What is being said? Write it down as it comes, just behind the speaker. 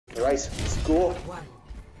Right, let's go.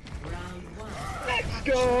 Let's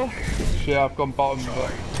go! Shit, I've gone bottom,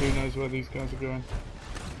 but who knows where these guys are going.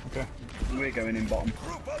 Okay. We're going in bottom.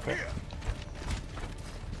 Okay.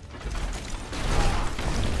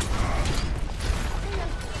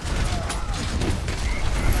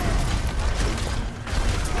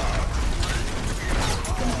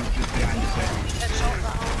 Just behind us there.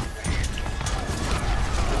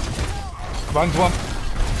 Round one.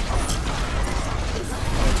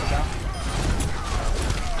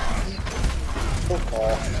 Fuck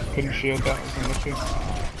off. Couldn't shield that, was unlucky.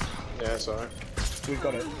 Yeah, it's alright. We've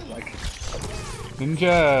got it, like...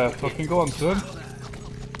 Ninja, fucking go on, son.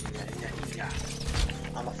 Ninja.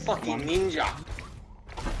 I'm a fucking ninja.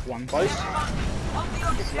 One. Boys?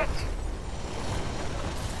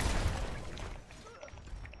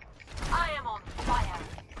 I am on fire.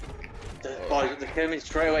 Boys, they came in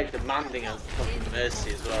straight away demanding a fucking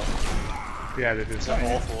mercy as well. Yeah, they did. It's like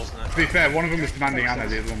awful, wasn't it? To be fair, one of them was demanding Anna,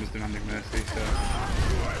 the other one was demanding Mercy, so...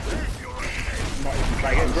 Not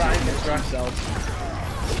even trying to get themselves.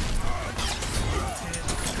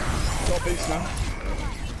 Got a boost now.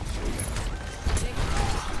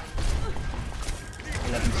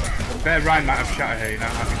 11 seconds. Bear Ryan might have shatter here, you know, I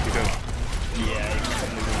think he does. Yeah, he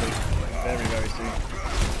probably will be. Very, very soon.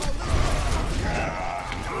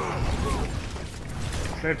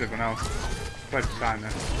 Saved everyone else. Played for time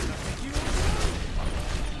there.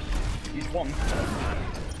 He's one.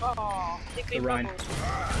 Oh, The Rhine.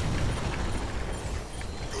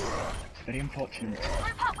 Very unfortunate.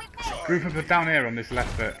 Group up down here on this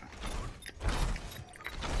left bit.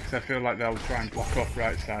 Because I feel like they'll try and block off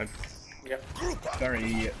right side. Yep.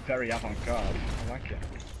 Very, very avant-garde. I like it.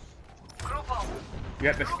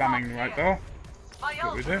 Yep, they're spamming right door. That's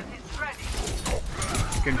what we do.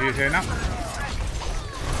 Genji is here now.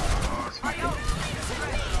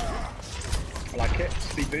 I like it.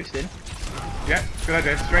 Speed boost in. Yeah, good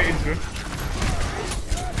idea. Straight into him.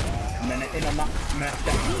 And then in on that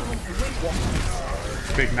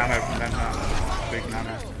Big nano from them now. Big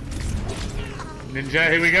nano. Ninja,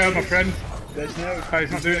 here we go, my friend. There's no... Oh,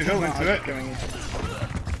 he's not doing his ult into it. Going in.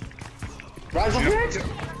 Rise up dead!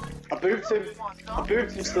 I booped him. I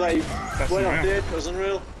booped him so he went off dead. It was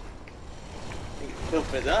unreal. Feel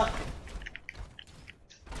fit there.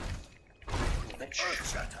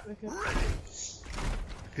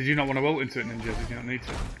 Did you not want to ult into it, Ninja? Did you not need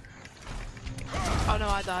to? Oh no,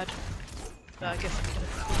 I died. But I guess I could have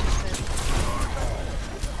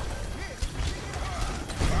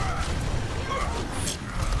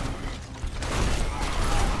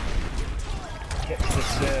Get to this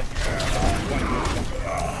point.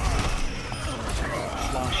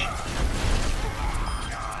 Slash.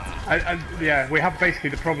 Yeah, we have basically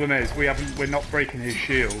the problem is we're not breaking his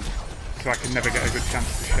shield, so I can never get a good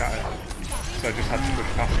chance to shatter. So I just had to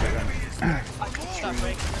push past it then. I could start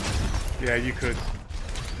breaking. Yeah, you could.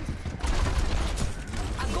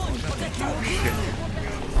 Oh shit.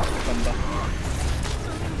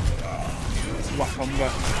 Wakomba.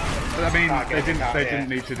 But I mean, they didn't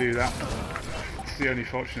need to do that. It's the only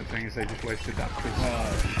fortunate thing is they just wasted that because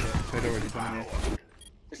they'd already done it.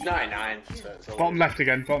 It's 99. So it's all Bottom left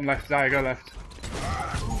again, bottom left, Zaya, go left.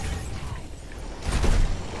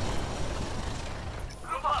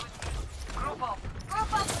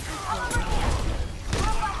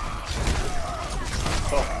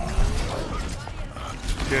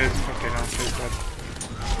 Cheers, fucking hell, cheers, bud.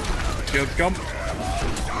 Shield's gone.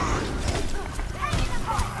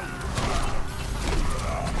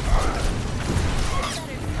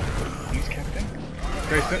 He's captain.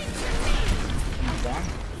 Grace it.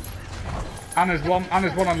 Anna's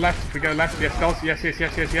one on left, if we go left, yes, dolls, yes.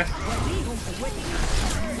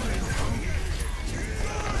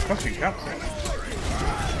 Fucking caps it.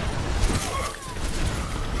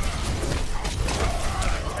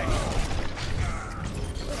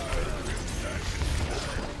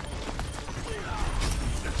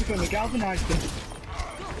 He's gonna galvanise them.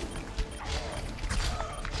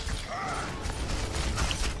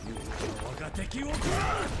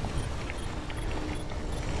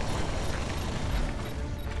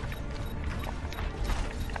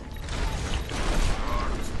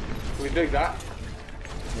 we dig that.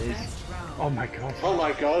 Oh my god. Oh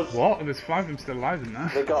my god. What? There's 5 of them still alive in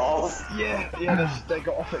there. They got off. Yeah, they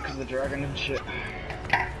got off it because of the dragon and shit.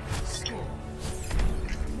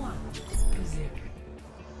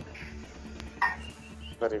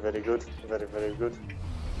 Very, very good. Very, very good.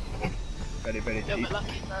 Very, very Yeah, deep. but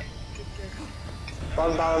lucky that.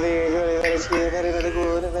 Very, very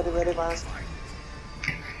good. Very, very fast.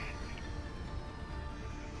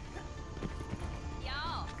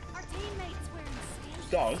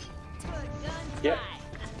 Does? Yep.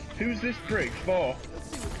 Who's this brick for?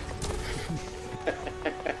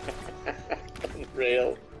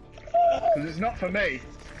 Real. Because it's not for me.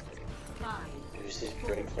 Who's this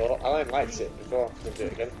brick for? I only liked it before. I'm gonna do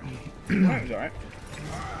it again. That was alright.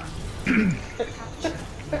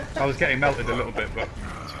 I was getting melted a little bit, but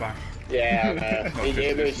it's fine. Yeah, not it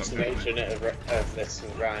good, moves it's to not good. nature innit, of this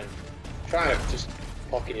and grind. Trying to just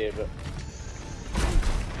pocket you, but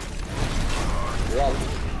you're on.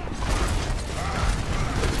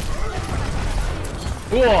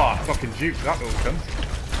 Whoa! Fucking juked that little cunt.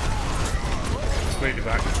 Completely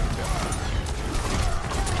back.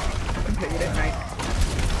 Hit it, mate.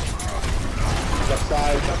 Left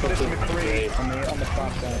side, Put this fucking McCree on the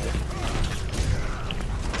far side.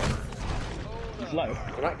 It's low.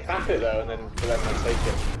 You might cap it though, and then let them take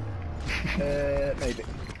it. Maybe.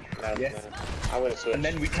 No, Yeah. no. I'm gonna switch. And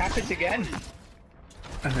then we tap it again.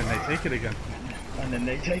 And then they take it again. And then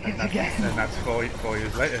they take it And again. that's 4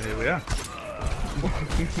 years later, here we are.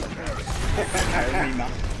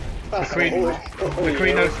 Rematch.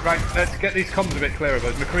 McCree knows, right, let's get these comms a bit clearer,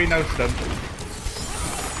 but McCree knows them.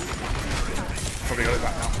 Probably got it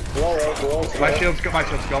back now. My shield's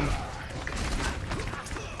gone.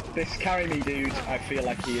 This carry me dude, I feel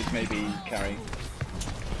like he is maybe carrying.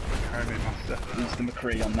 Carry me, master. He's the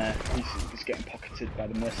McCree on there. He's getting pocketed by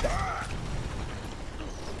the Mercer.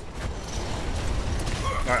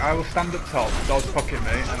 Right, I will stand up top, dogs pocket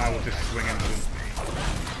me, and I will just swing into them.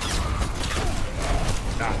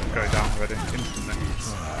 Nah, go down already, instantly.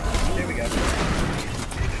 Here we go.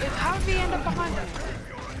 How did he end up behind him?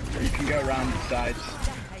 You can go around the sides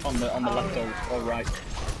on the left or right.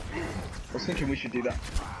 I was thinking we should do that.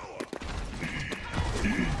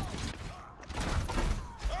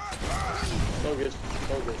 So good,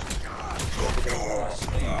 so good.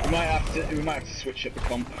 We might have to switch up the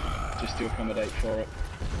comp just to accommodate for it.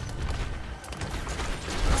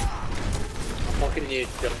 I'm pocketing you,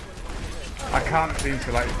 John. I can't seem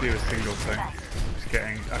to like do a single thing.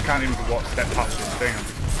 I can't even watch step past this thing.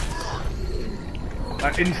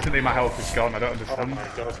 Like instantly my health is gone, I don't Oh understand. my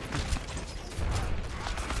god.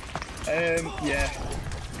 Yeah.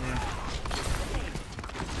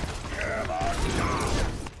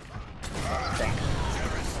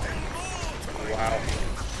 Wow.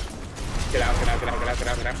 Get out.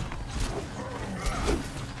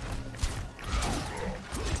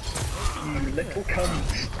 You little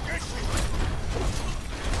cunt.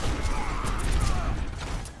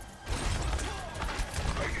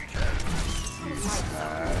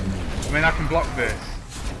 I mean, I can block this,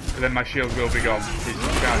 but then my shield will be gone. He's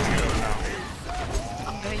charging it up now.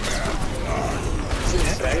 I'm going to. It's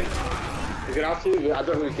insane. You're gonna have to, I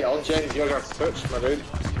don't really get on, James. You're gonna have to touch, my dude.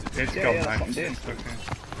 It's Yeah, gone, yeah, that's mate. what I'm doing. Okay.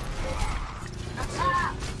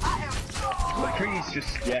 McCree's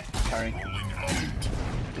just, carrying.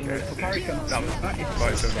 Carry comes. That was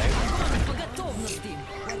quite simple.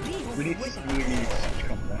 We need such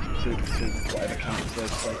comp there to whatever counts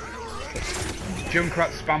those play.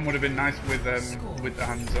 Junkrat spam would have been nice with the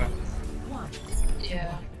hands up.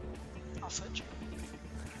 Yeah. I'll switch.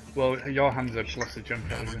 Well, your hands up plus the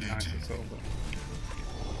Junkrat would have been nice as well. But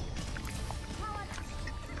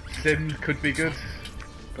Sim could be good,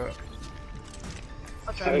 but I'll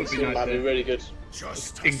I try. think Sim might be really good.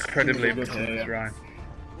 incredibly Yeah, important yeah. to Ryan.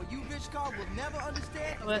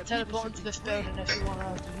 I'm going to teleport into this building if you want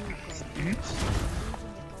to.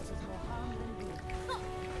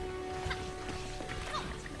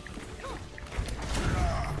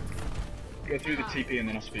 Go through the TP and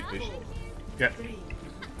then I'll speed boost. Yeah.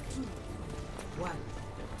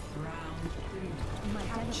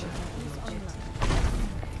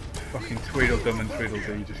 Fucking Tweedledum and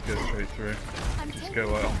Tweedledee just go straight through. Just go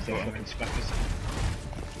right on So top. fucking speckers.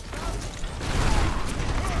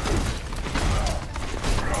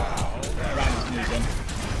 Ryan's moved on.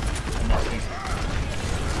 I'm marking.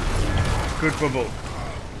 Good bubble.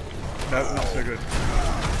 No, not so good.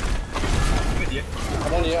 With you.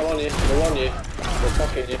 I'm on you. We're on you. We're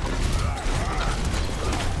fucking you.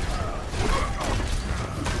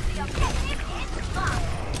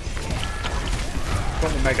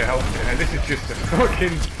 Got the mega help in it. This is just a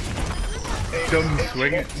fucking dumb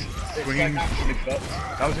swing. It's Swinging. like actually fucked.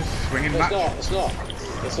 That was just a swinging It's match. not.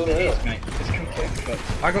 It's unreal. Mate, it's completely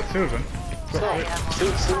fucked. I got 2 of them. It's not.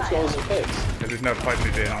 Sim's goals and picks. Yeah, there's no point me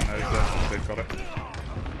being on those. They've got it.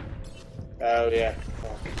 Oh yeah.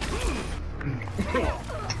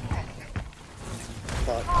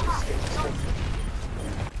 Fuck.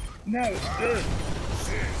 No, it's good.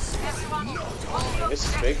 This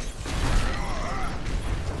is big.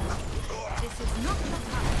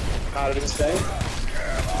 How did it stay?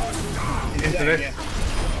 Into this.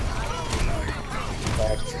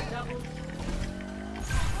 God.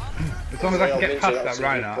 As long as I can get past that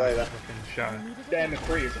Reinhardt, play I that. fucking shout. There,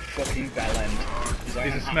 McCree is a fucking bell end. He's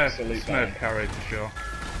a Smurf carry for sure.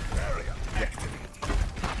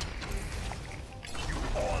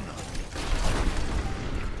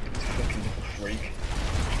 Fucking little freak.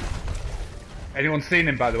 Anyone seen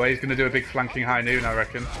him, by the way? He's going to do a big flanking high noon, I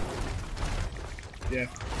reckon. Yeah.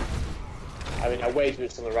 I mean, I wager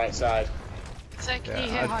it's on the right side. So can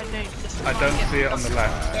you Yeah, hit high noon? Just to I try and don't get see it on past the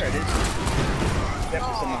left. There it is. Yep, it's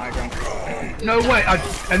on the high ground. No way!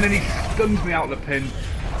 And then he stuns me out the pin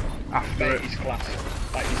after Mate, it. he's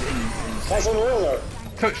class. Like, he's in. That's unreal though.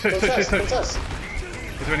 Touch. Contest.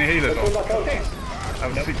 Is there any healers Come on? back on.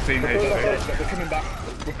 That was 16 We're HP. We're coming back.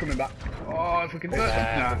 We're coming back. Oh, if we can do it.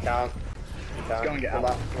 Nah, Nah. we can't. Go and get Come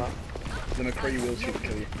out. back, come back. The McCree will shoot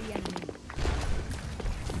kill you.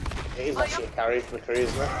 It is actually a carry for McCree,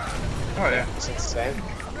 isn't it? Oh yeah. It's insane.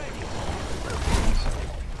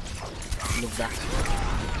 Love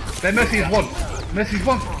that. Then Mercy's one. Mercy's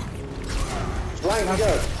one. It's Ryan, we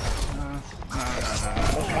go.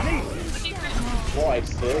 Oh, can he? What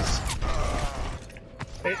is this?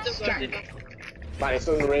 It's Jank. Man, it's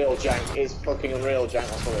unreal, Jank. It's fucking unreal, Jank.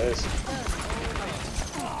 That's what it is.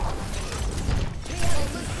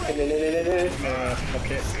 Fuck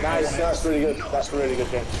it. Nice, that's really good. That's really good,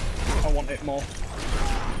 Jank. I want it more.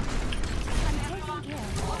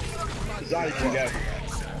 Zai can go.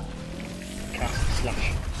 Cast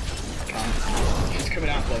slash. Can't. She's coming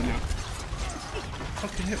out though now.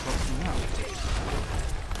 Fucking hitbox from that.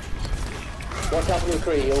 Watch out for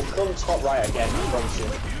McCree. He'll come top right again, I promise you.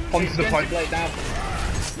 Onto the point. Blade now.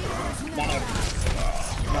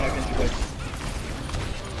 Nano Genji blade.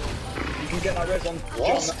 You can get that res on John.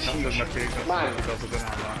 What? That's That's huge. the Mercy got Man. because I don't know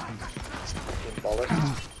how that happened.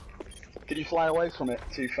 Bollocks. Did you fly away from it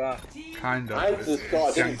too far? Kind of. I just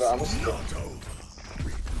thought I didn't, but I must have.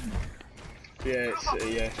 Yeah, it's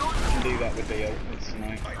yeah. You can do that with the ult. It's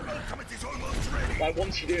annoying. Like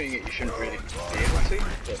once you're doing it, you shouldn't really be able to.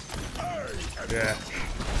 But Yeah.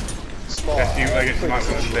 Smart. I guess you might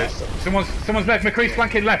want to live. Someone's left. McCree's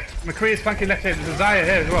flanking left. McCree is flanking left here. There's a Zaya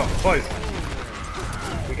here as well. Boys.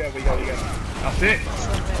 we go. That's it.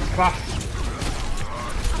 Class.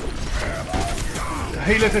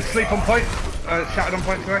 Healers asleep on point. Shattered on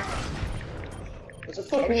point, sorry. There's a Oh,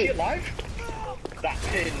 fucking. is she alive? That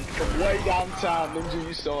pin from way downtown. Ninja,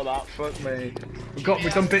 you saw that. Fuck me.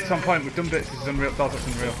 We've done bits on point. We've done bits. This is unreal. That's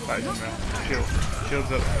unreal. That is unreal.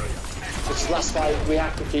 Shields up. This last fight, we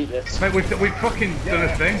have to keep this. Mate, we've fucking done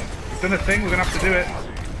a thing. We've done a thing. We're gonna have to do it.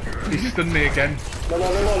 He stunned me again. No.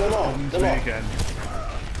 Stunned me again.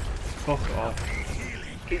 Fuck off.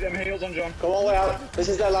 Keep them heels on, John. Come all the way out. This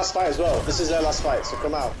is their last fight as well. This is their last fight, so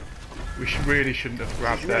come out. We really shouldn't have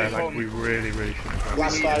grabbed there. Like we really shouldn't have grabbed.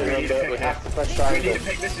 Last fight, remember, we have to press triangle. We need to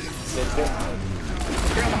pick this. Get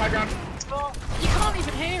on the high ground. You can't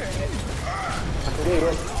even hear it.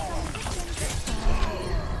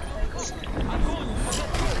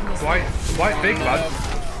 Quite big, lad.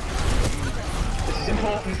 This is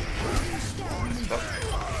important.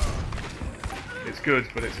 It's good,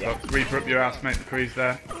 but it's fucked. Reaper up your ass, mate. The cree's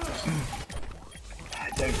there.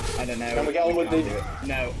 I don't know. Can we get on with the...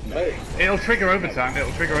 No. Hey, It'll trigger overtime.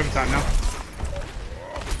 It'll trigger overtime now.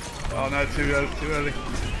 Oh no, too early.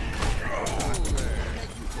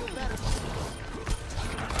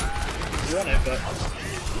 We're on it, but...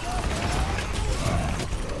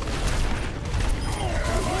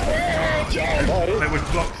 Mate,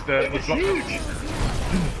 we've blocked the... It's huge!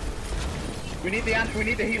 We need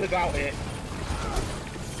the healers out here.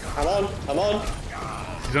 I'm on.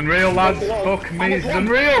 This is unreal, lads. Fuck me, this is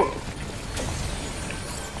unreal!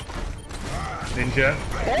 Ninja,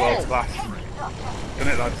 world class. Done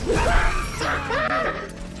it, lads.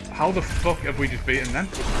 How the fuck have we just beaten them?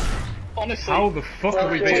 Honestly. How the fuck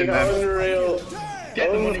have we beaten them? Unreal.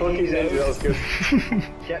 Get the money, he's That was good.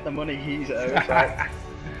 Get the money, he's owed.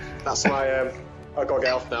 That's my, I gotta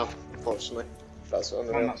get off now, unfortunately. That's Man,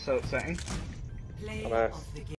 unreal. that's so upsetting. I know.